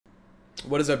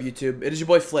What is up, YouTube? It is your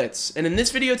boy Flitz, and in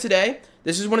this video today,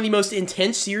 this is one of the most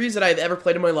intense series that I've ever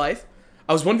played in my life.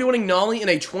 I was 1v1ing Noly in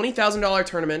a $20,000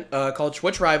 tournament called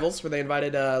Twitch Rivals, where they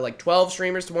invited like 12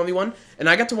 streamers to 1v1, and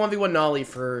I got to 1v1 Noly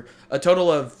for a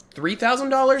total of $3,000,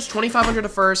 $2,500 to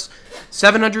first,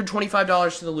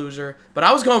 $725 to the loser, but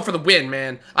I was going for the win,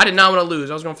 man. I did not want to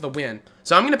lose. I was going for the win.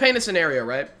 So I'm going to paint a scenario,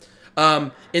 right?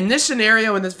 In this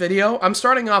scenario, in this video, I'm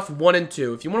starting off 1 and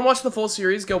 2. If you want to watch the full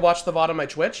series, go watch the VOD on my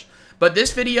Twitch. But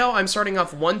this video, I'm starting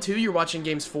off 1-2. You're watching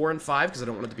games 4 and 5 because I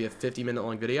don't want it to be a 50-minute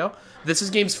long video. This is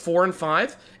games 4 and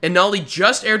 5, and Noly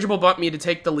just air dribble bumped me to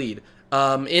take the lead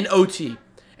in OT.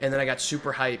 And then I got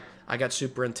super hype. I got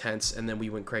super intense, and then we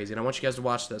went crazy. And I want you guys to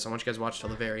watch this. I want you guys to watch till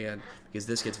the very end because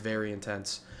this gets very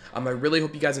intense. I really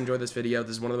hope you guys enjoy this video.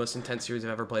 This is one of the most intense series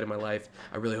I've ever played in my life.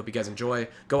 I really hope you guys enjoy.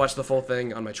 Go watch the full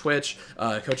thing on my Twitch,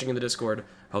 coaching in the Discord.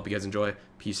 Hope you guys enjoy.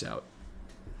 Peace out.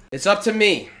 It's up to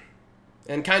me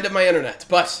and kind of my internet,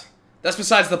 but that's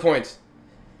besides the point.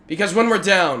 Because when we're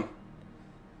down,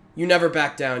 you never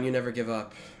back down, you never give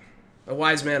up. A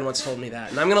wise man once told me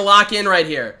that. And I'm going to lock in right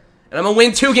here. And I'm going to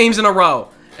win 2 games in a row.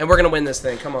 And we're going to win this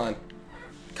thing. Come on.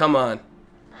 Come on.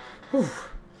 Whew.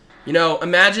 You know,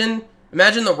 imagine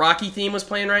the Rocky theme was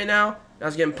playing right now. I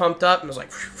was getting pumped up and I was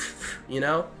like, you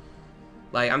know?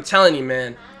 Like, I'm telling you,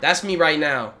 man. That's me right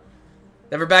now.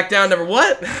 Never back down, never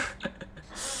what?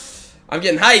 I'm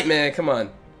getting hyped, man. Come on.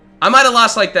 I might have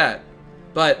lost like that.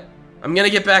 But I'm going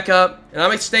to get back up. And I'm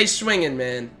going to stay swinging,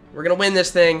 man. We're going to win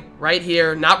this thing right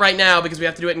here. Not right now because we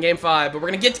have to do it in Game 5. But we're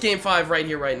going to get to Game 5 right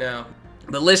here, right now.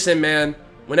 But listen, man.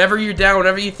 Whenever you're down,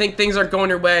 whenever you think things aren't going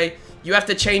your way, you have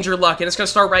to change your luck. And it's going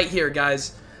to start right here,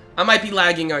 guys. I might be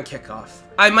lagging on kickoff.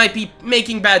 I might be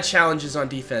making bad challenges on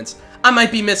defense. I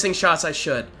might be missing shots I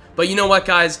should. But you know what,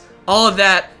 guys? All of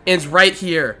that ends right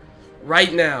here.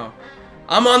 Right now.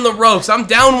 I'm on the ropes. I'm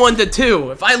down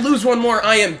 1-2. If I lose one more,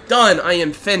 I am done. I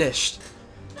am finished.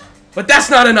 But that's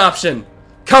not an option.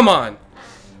 Come on.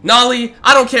 Noly,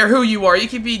 I don't care who you are. You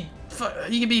could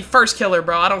be first killer,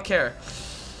 bro. I don't care.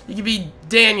 You could be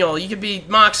Daniel. You could be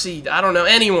Moxie. I don't know.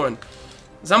 Anyone.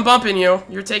 Because I'm bumping you.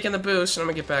 You're taking the boost. And I'm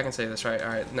going to get back and say this, right?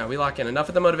 Alright. No, we lock in. Enough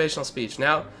of the motivational speech.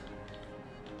 Now.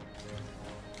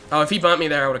 Oh, if he bumped me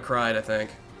there, I would have cried, I think.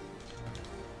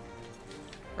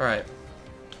 Alright.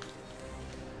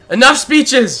 Enough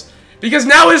speeches! Because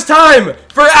now is time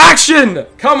for action!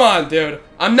 Come on, dude.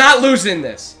 I'm not losing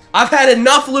this. I've had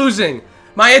enough losing.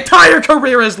 My entire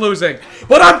career is losing.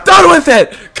 But I'm done with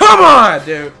it! Come on,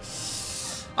 dude.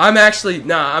 I'm actually,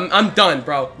 nah, I'm done,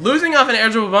 bro. Losing off an air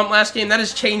dribble bump last game, that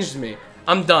has changed me.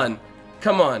 I'm done.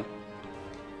 Come on.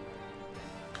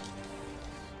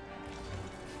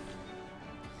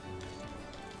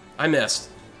 I missed.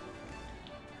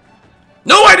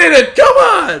 No, I didn't! Come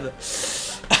on!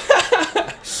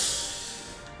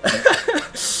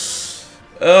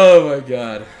 Oh my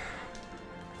god.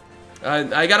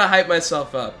 I gotta hype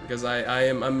myself up because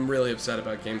I'm really upset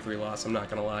about game 3 loss. I'm not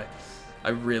gonna lie. I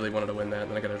really wanted to win that,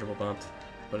 and then I got a dribble bumped,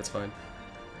 but it's fine.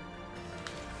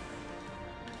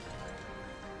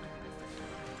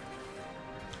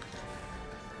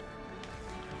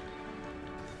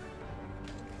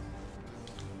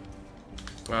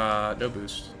 No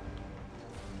boost.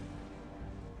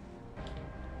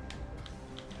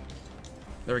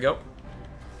 There we go.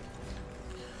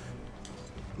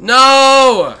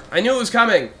 No! I knew it was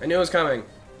coming. I knew it was coming.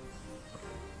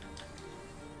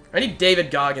 I need David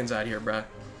Goggins out here, bruh.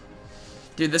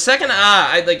 Dude, the second,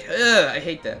 I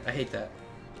hate that. I hate that.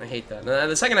 I hate that.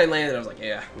 The second I landed, I was like,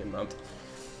 yeah, I'm getting bumped.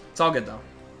 It's all good, though.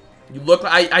 You look,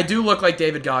 I do look like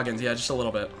David Goggins, yeah, just a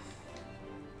little bit.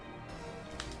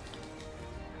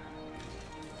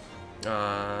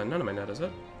 None of my net, is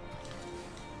it?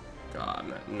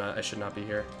 God, I should not be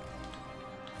here.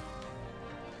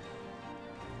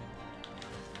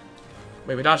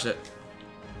 Wait, we dodged it.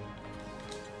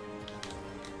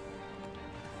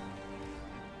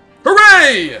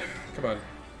 Hooray! Come on.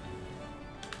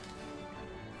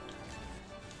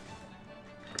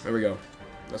 There we go.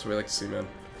 That's what we like to see, man.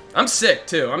 I'm sick,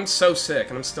 too. I'm so sick,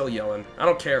 and I'm still yelling. I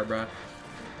don't care, bruh.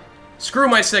 Screw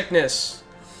my sickness.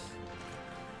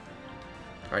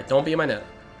 Alright, don't be in my net.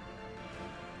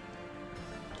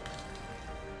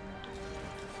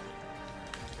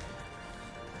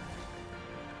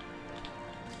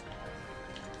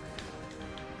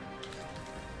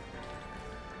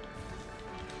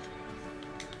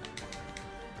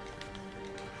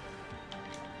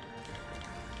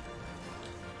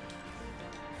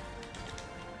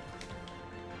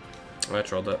 I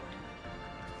trolled it.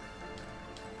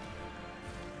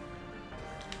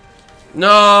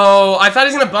 No! I thought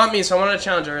he was gonna bump me, so I wanted to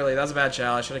challenge early. That was a bad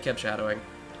chow. I should have kept shadowing.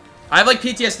 I have, like,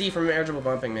 PTSD from air dribble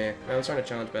bumping me. I was trying to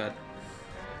challenge bad.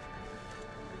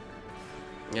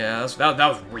 Yeah, that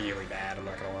was really bad, I'm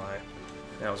not gonna lie.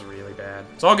 That was really bad.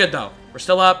 It's all good, though. We're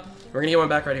still up. We're gonna get one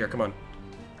back right here. Come on.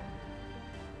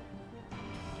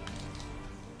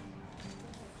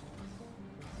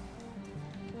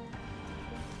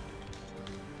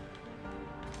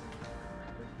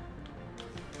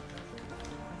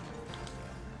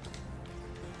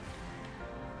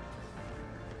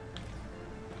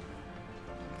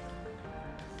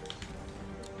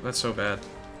 That's so bad.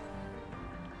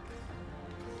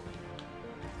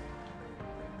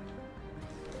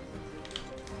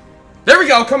 There we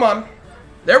go, come on.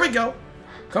 There we go.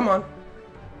 Come on.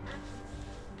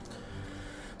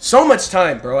 So much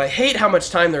time, bro. I hate how much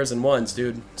time there is in ones,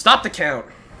 dude. Stop the count.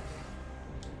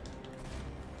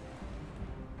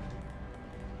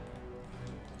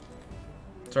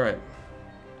 It's alright.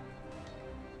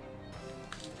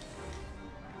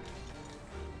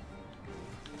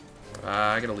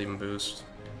 I gotta leave him boost.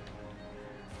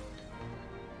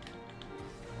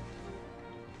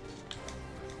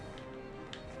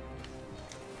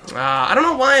 I don't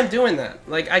know why I'm doing that.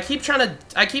 Like, I keep trying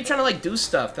to like do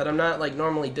stuff that I'm not like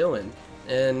normally doing,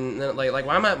 and like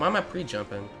why am I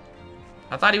pre-jumping?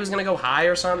 I thought he was gonna go high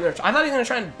or something. I thought he was gonna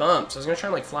try and bump, so I was gonna try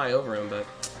and like fly over him, but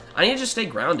I need to just stay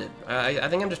grounded. I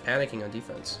think I'm just panicking on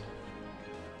defense.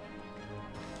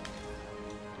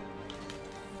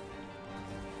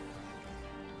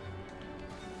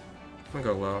 I'm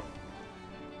gonna go low.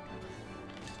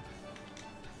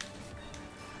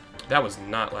 That was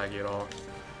not laggy at all.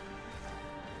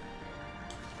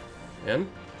 In?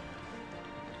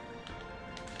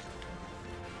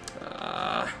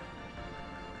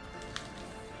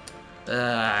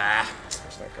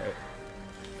 That's not great.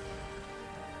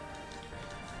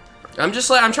 I'm just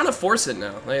like, I'm trying to force it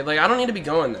now. Like I don't need to be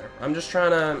going there. I'm just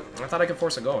trying to, I thought I could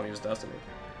force a goal and he just dusted me.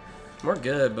 We're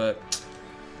good, but,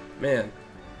 man.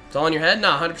 It's all in your head?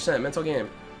 Nah, 100% mental game.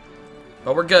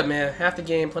 But we're good, man. Half the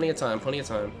game, plenty of time, plenty of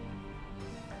time.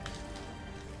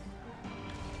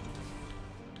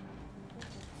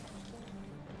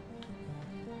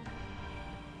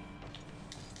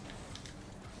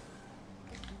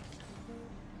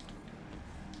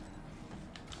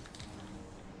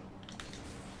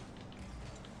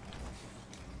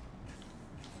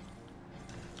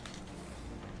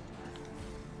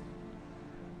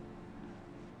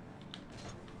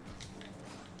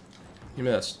 You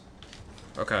missed.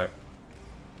 Okay.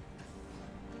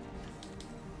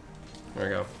 There we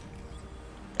go.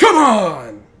 Come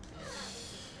on!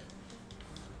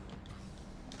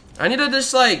 I need to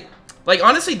just, like,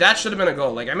 honestly, that should have been a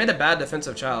goal. Like, I made a bad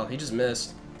defensive child. He just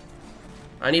missed.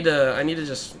 I need to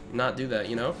just not do that,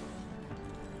 you know?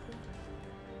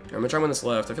 I'm gonna try and win this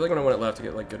left. I feel like I'm gonna win it left to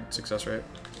get, like, good success rate.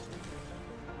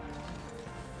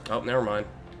 Oh, never mind.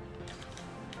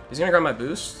 He's gonna grab my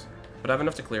boost, but I have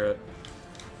enough to clear it.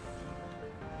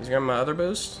 He's grabbing my other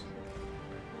boost.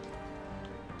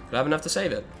 But I have enough to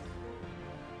save it.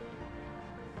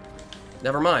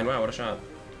 Never mind. Wow, what a shot.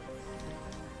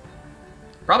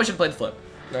 Probably should have played the flip.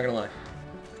 Not gonna lie.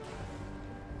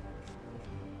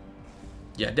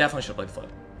 Yeah, definitely should have played the flip.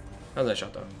 That was a nice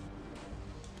shot, though.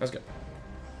 That was good.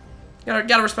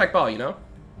 Gotta respect ball, you know?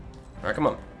 Alright, come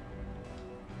on.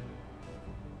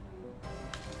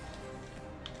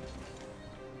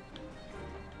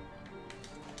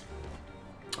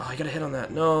 Oh, I got a hit on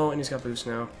that. No, and he's got boost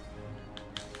now.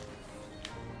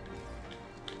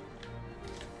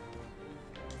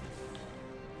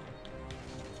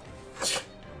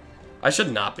 I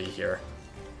should not be here.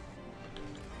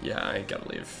 Yeah, I gotta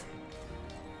leave.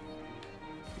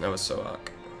 That was so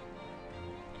uck.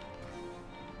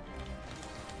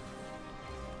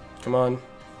 Come on.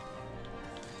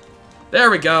 There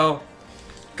we go.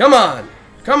 Come on.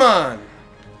 Come on.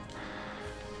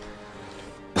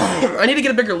 I need to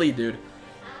get a bigger lead, dude.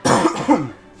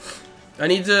 I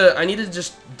need to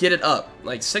just get it up.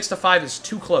 Like 6-5 is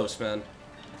too close, man.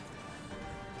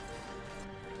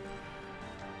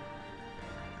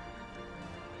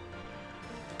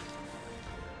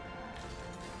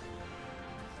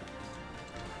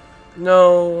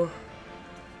 No.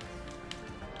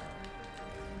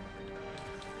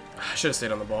 I should have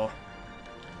stayed on the ball.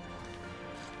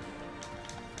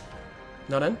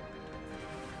 Not in?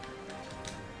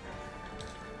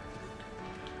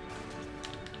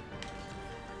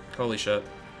 Holy shit.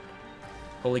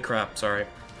 Holy crap, sorry.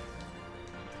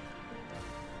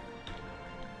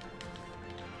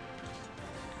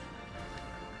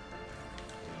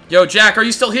 Yo, Jack, are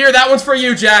you still here? That one's for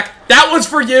you, Jack. That one's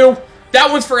for you.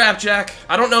 That one's for App Jack.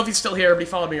 I don't know if he's still here, but he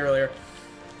followed me earlier.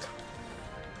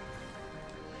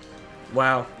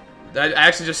 Wow. I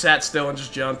actually just sat still and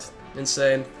just jumped.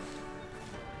 Insane.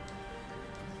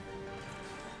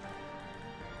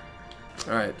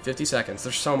 Alright, 50 seconds.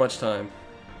 There's so much time.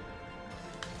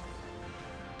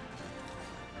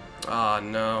 Ah,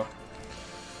 no.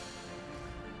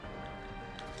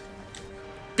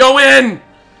 Go in!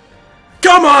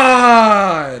 Come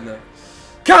on!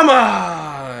 Come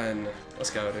on! Let's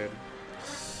go, dude.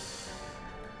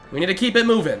 We need to keep it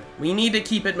moving. We need to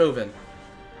keep it moving.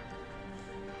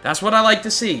 That's what I like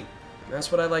to see.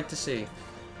 That's what I like to see.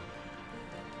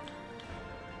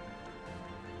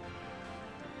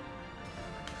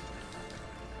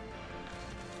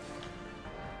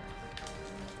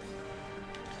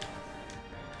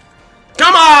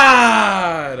 Come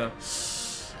on!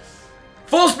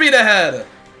 Full speed ahead!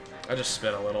 I just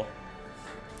spit a little.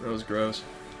 That was gross.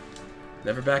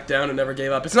 Never backed down and never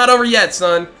gave up. It's not over yet,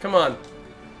 son. Come on.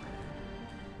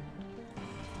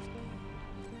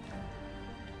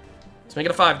 Let's make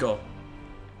it a 5 goal.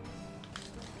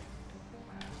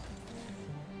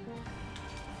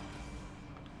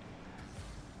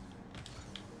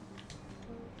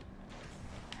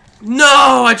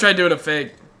 No! I tried doing a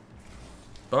fake.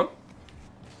 Bump?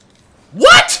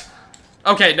 What?!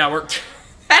 Okay, no, we're...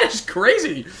 That is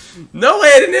crazy! No way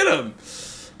I didn't hit him!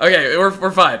 Okay,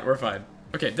 we're fine, we're fine.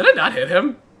 Okay, did I not hit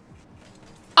him?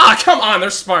 Ah, come on,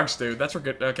 there's sparks, dude. That's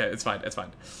good. Okay, it's fine, it's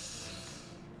fine.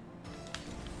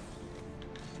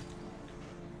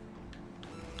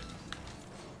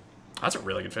 That's a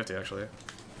really good 50, actually.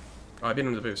 Oh, I beat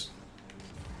him to the boost.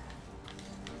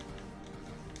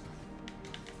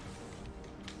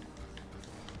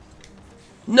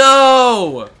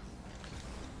 No!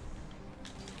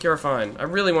 Okay, we're fine. I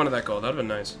really wanted that goal. That would've been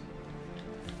nice.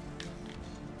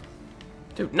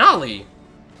 Dude, Noly!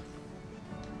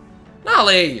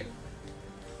 Noly!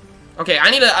 Okay, I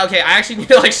need to... Okay, I actually need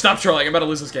to, like, stop trolling. I'm about to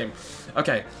lose this game.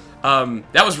 Okay.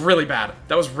 That was really bad.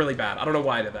 That was really bad. I don't know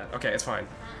why I did that. Okay, it's fine.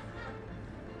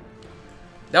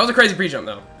 That was a crazy pre-jump,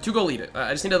 though. 2-goal lead.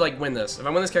 I just need to, like, win this. If I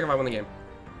win this kickoff, I win the game.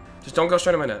 Just don't go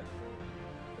straight to my net.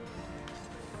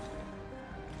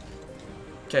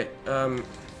 Okay,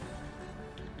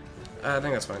 I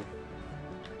think that's fine.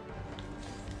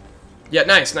 Yeah,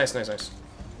 nice, nice, nice, nice.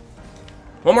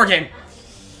 One more game.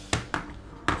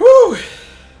 Woo!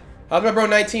 How's my bro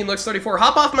 19 looks 34?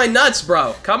 Hop off my nuts,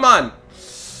 bro. Come on.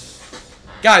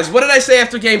 Guys, what did I say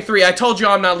after game 3? I told you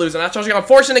I'm not losing. I told you I'm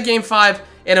forcing a game 5,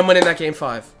 and I'm winning that game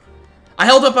 5. I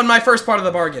held up on my first part of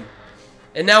the bargain.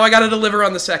 And now I gotta deliver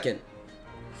on the second.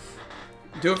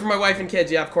 Do it for my wife and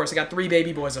kids. Yeah, of course. I got 3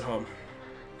 baby boys at home.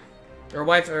 Or a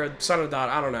wife, or a son or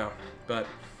daughter. I don't know. But,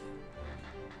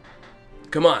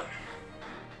 come on.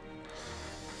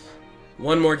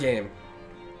 One more game.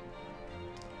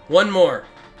 One more.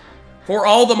 For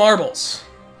all the marbles.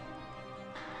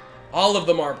 All of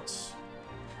the marbles.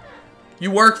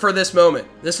 You work for this moment.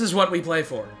 This is what we play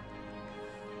for.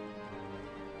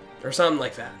 Or something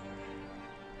like that.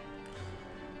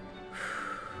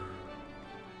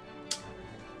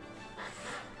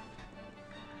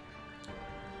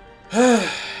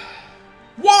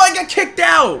 Whoa, I got kicked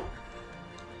out!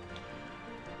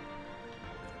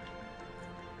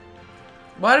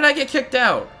 Why did I get kicked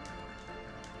out?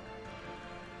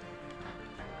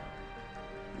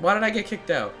 Why did I get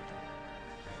kicked out?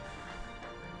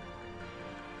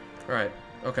 Alright,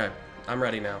 okay. I'm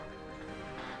ready now.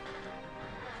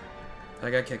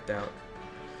 I got kicked out.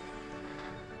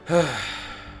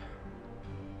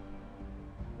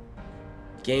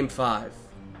 Game 5.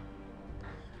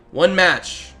 One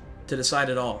match to decide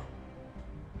it all.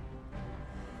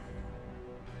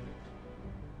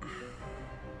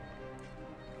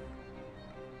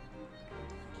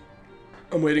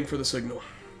 I'm waiting for the signal.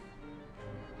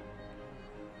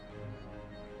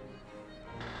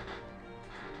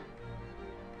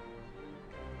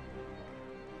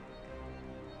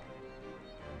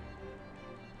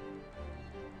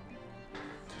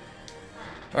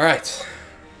 All right.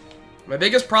 My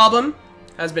biggest problem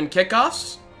has been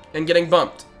kickoffs and getting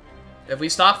bumped. If we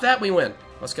stop that, we win.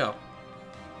 Let's go.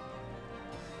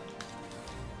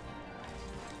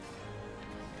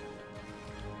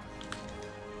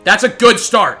 That's a good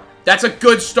start. That's a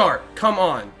good start. Come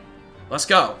on. Let's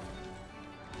go.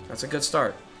 That's a good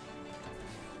start.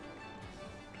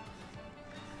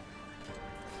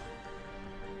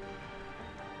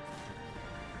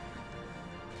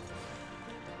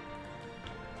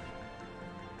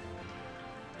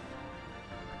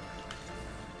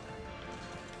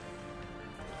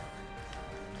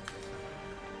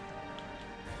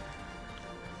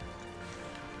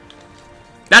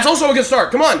 That's also a good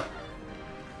start. Come on.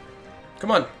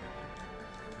 Come on.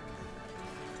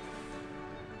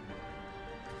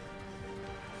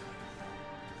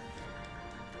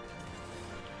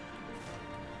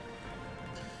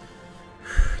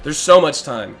 There's so much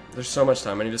time. There's so much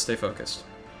time. I need to stay focused.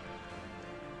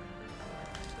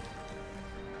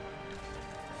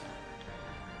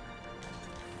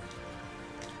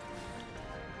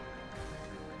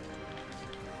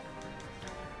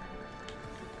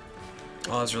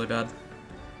 Oh, that's really bad.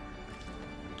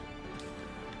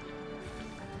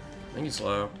 I think he's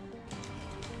low.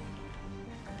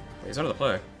 He's out of the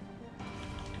play.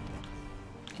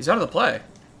 He's out of the play.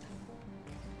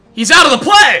 He's out of the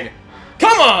play!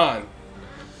 Come on!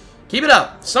 Keep it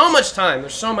up. So much time.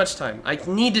 There's so much time. I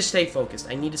need to stay focused.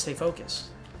 I need to stay focused.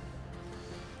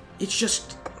 It's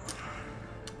just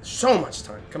so much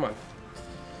time. Come on.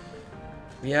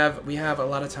 We have a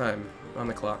lot of time on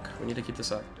the clock. We need to keep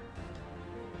this up.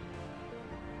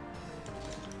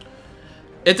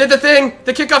 It did the thing!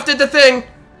 The kickoff did the thing!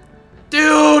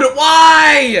 Dude,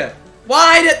 why?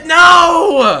 Why did...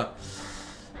 No!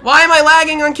 Why am I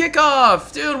lagging on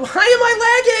kickoff? Dude, why am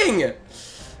I lagging?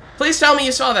 Please tell me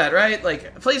you saw that, right?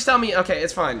 Like, please tell me... Okay,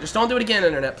 it's fine. Just don't do it again,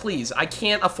 internet, please. I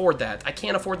can't afford that. I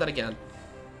can't afford that again.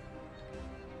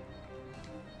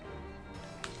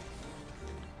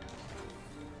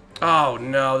 Oh,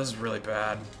 no. This is really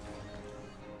bad.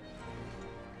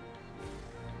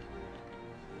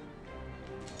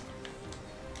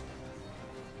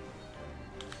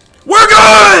 We're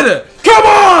good! Come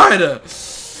on!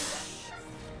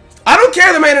 I don't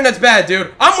care that my internet's bad,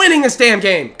 dude. I'm winning this damn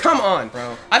game. Come on,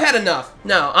 bro. I've had enough.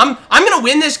 No, I'm gonna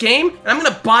win this game, and I'm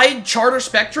gonna buy Charter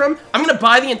Spectrum. I'm gonna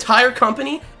buy the entire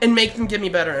company and make them give me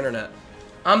better internet.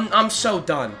 I'm so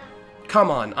done.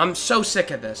 Come on. I'm so sick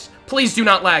of this. Please do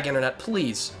not lag, internet.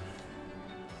 Please.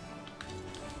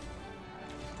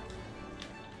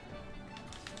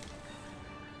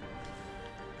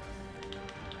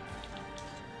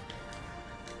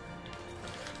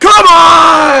 Come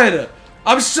on!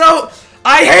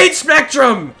 I hate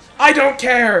Spectrum! I don't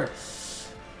care!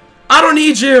 I don't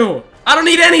need you! I don't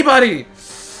need anybody!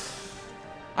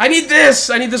 I need this!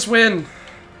 I need this win.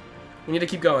 We need to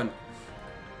keep going.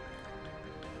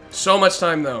 So much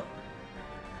time, though.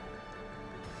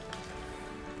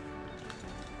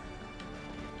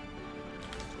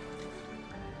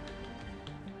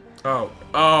 Oh.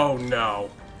 Oh,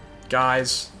 no.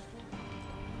 Guys.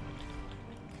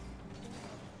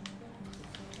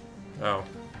 Oh.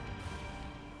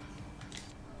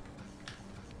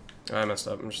 I messed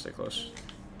up. I'm just stay close.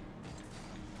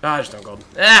 Ah, I just don't gold.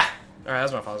 Ah! Alright,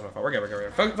 that's my fault. That's my fault. We're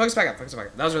good. Focus back up. Focus back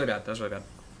up. That was really bad. That was really bad.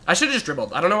 I should have just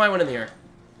dribbled. I don't know why I went in the air.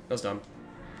 That was dumb.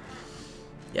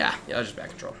 Yeah, that was just back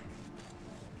control.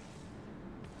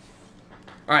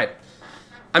 Alright.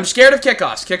 I'm scared of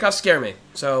kickoffs. Kickoffs scare me.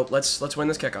 So let's win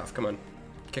this kickoff. Come on.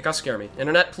 Kickoffs scare me.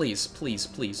 Internet, please. Please,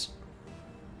 please.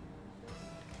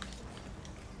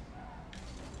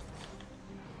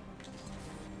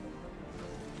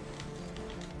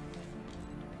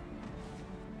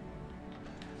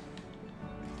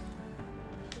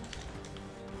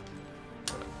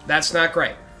 That's not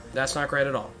great. That's not great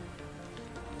at all.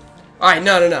 Alright,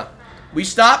 no. We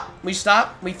stop. We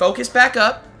focus back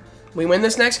up. We win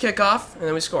this next kickoff, and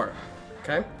then we score.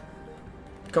 Okay?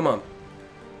 Come on.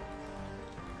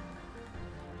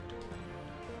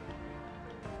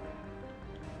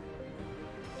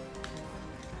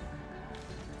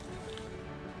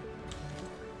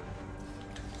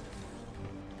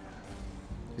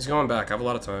 He's going back. I have a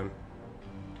lot of time.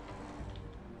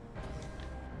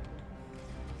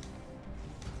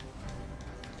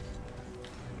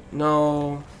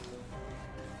 No.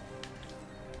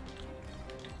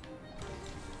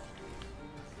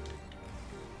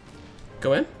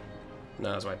 Go in?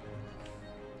 No, that's wide.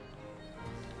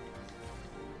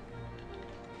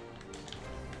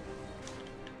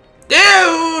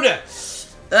 Dude!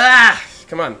 Ah!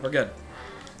 Come on, we're good.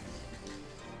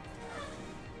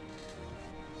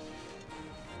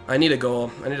 I need a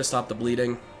goal. I need to stop the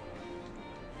bleeding.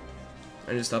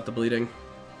 I need to stop the bleeding.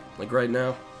 Like right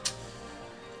now.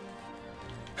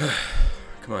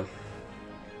 Come on.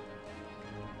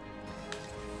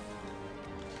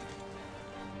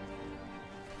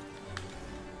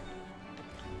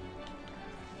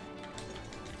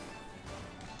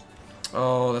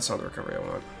 Oh, that's not the recovery I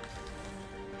want.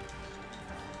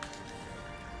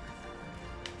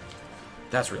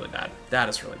 That's really bad. That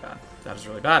is really bad. That is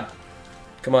really bad.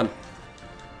 Come on.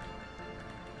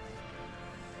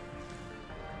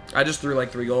 I just threw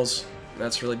like 3 goals.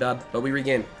 That's really bad. But we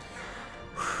regain.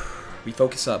 We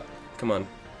focus up. Come on.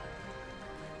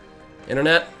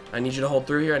 Internet, I need you to hold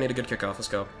through here. I need a good kickoff. Let's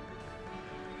go.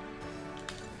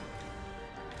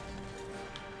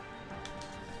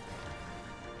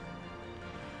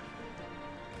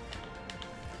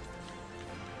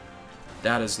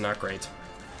 That is not great.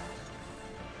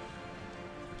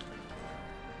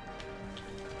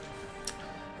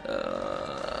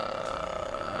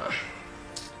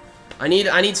 I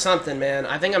need something, man.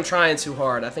 I think I'm trying too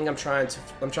hard. I think I'm trying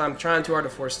too hard to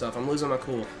force stuff. I'm losing my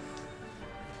cool.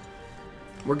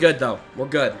 We're good though. We're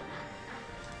good.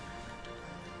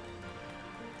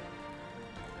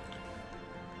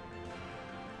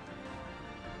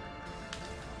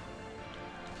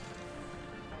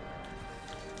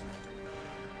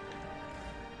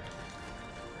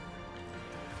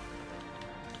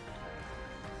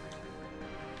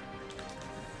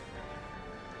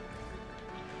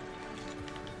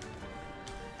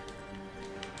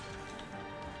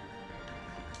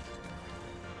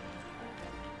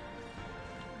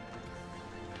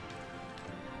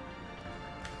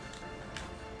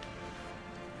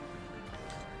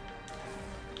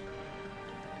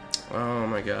 Oh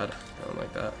my god. I don't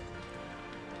like that.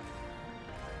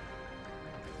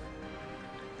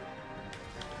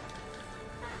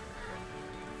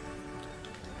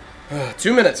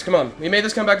 Two minutes, come on. We made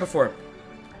this comeback before.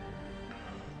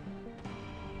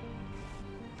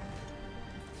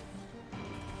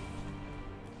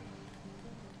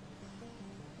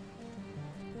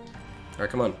 Alright,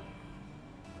 come on.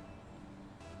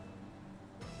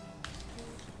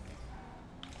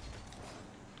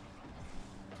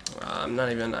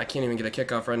 I can't even get a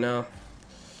kickoff right now.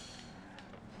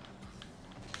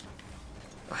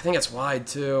 I think it's wide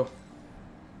too.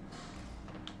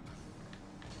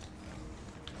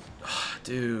 Oh,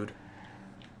 dude.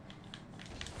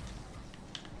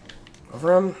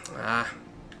 Over him? Ah.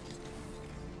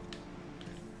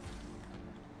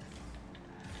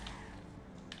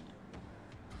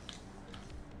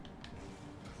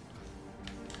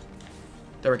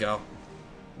 There we go.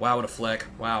 Wow, what a flick.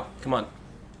 Wow. Come on.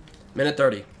 Minute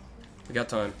 30. We got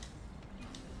time.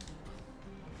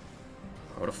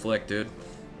 Oh, what a flick, dude.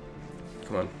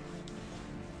 Come on.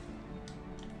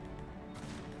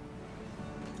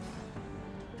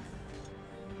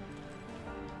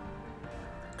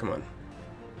 Come on.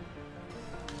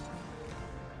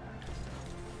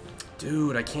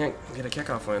 Dude, I can't get a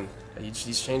kickoff win.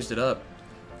 He's changed it up.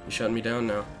 He's shutting me down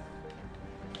now.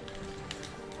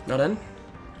 Not in?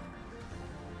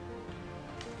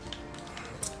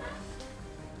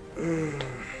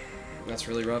 That's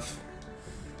really rough.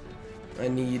 I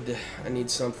need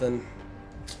something.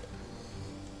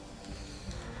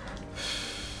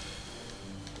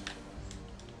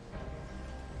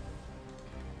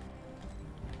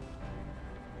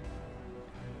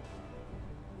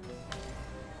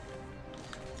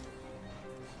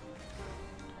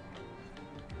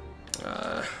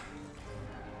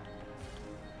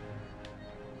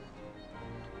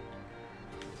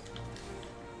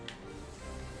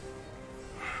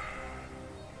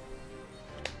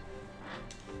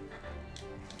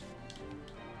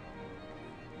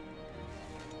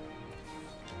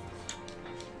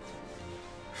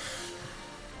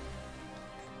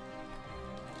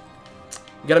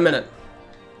 You got a minute.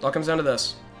 It all comes down to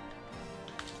this.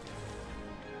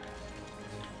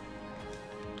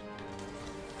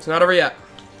 It's not over yet.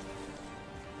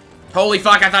 Holy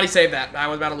fuck, I thought he saved that. I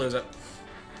was about to lose it.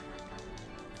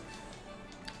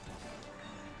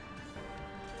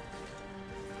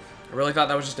 I really thought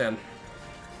that was just in.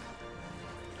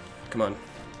 Come on.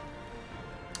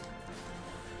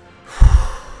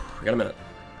 We got a minute.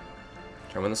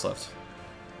 Try to win this left.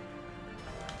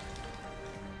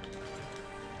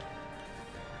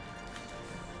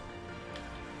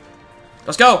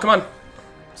 Let's go, come on.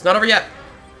 It's not over yet.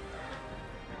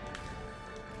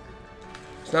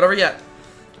 It's not over yet.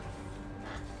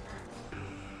 I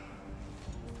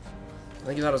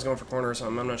think he thought I was going for corner or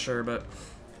something, I'm not sure, but...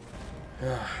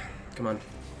 come on.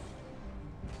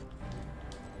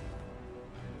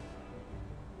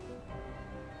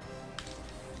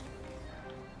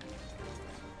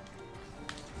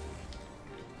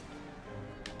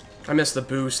 I missed the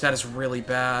boost, that is really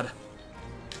bad.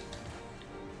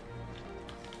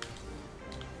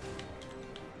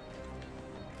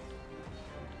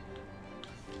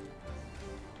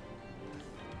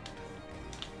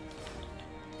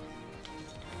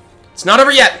 It's not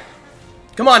over yet.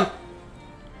 Come on.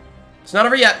 It's not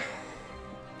over yet.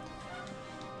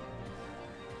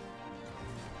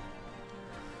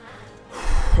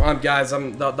 Guys,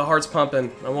 the heart's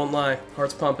pumping. I won't lie.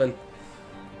 Heart's pumping.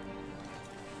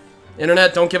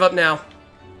 Internet, don't give up now.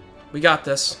 We got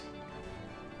this.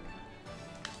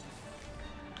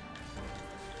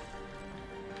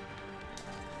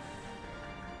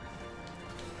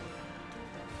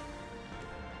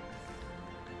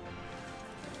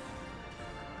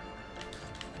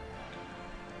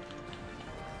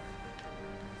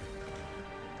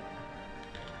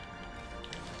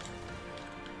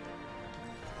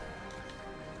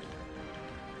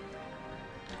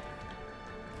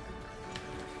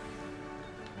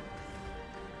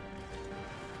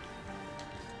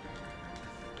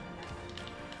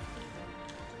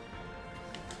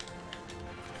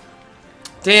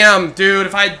 Damn, dude,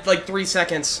 if I had, like, 3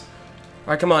 seconds.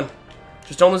 Alright, come on.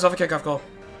 Just don't lose off a kickoff goal.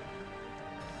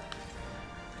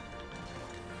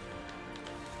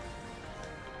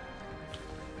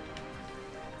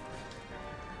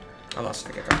 I lost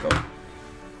the kickoff goal.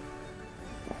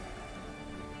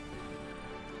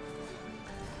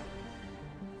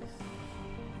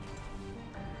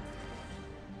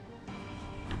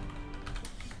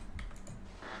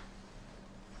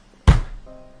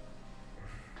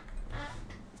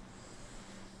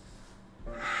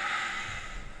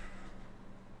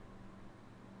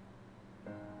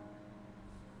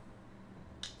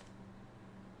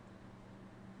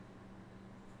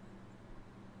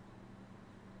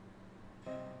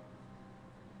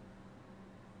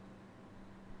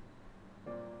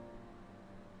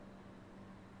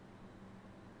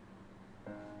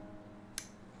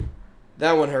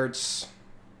 That one hurts.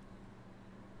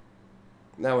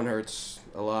 That one hurts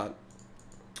a lot.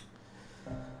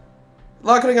 A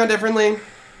lot could have gone differently.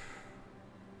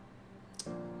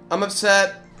 I'm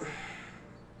upset.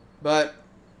 But,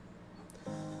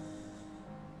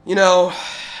 you know,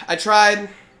 I tried.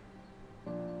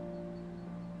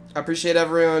 I appreciate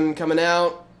everyone coming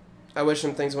out. I wish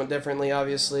some things went differently,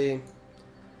 obviously.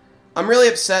 I'm really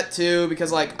upset, too,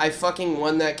 because, like, I fucking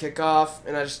won that kickoff,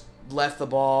 and I just left the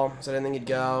ball, so I didn't think he'd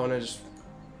go, and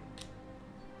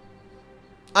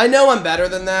I know I'm better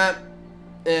than that,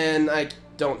 and I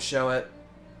don't show it,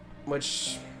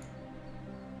 which...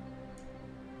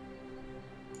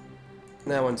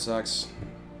 That one sucks.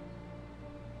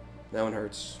 That one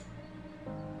hurts.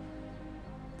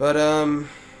 But,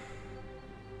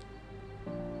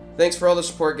 thanks for all the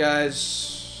support,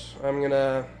 guys. I'm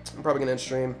probably gonna end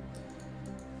stream.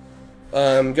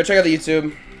 Go check out the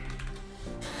YouTube.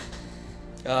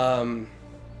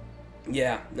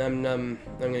 Yeah, I'm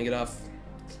gonna get off.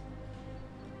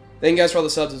 Thank you guys for all the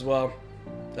subs as well.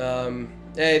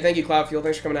 Hey, thank you, Cloudfield.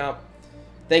 Thanks for coming out.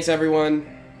 Thanks,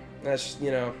 everyone. That's,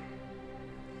 you know.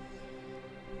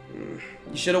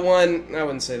 You should have won. I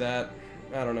wouldn't say that.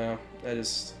 I don't know. I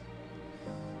just...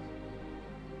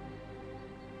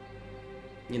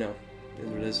 You know, it is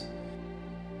what it is.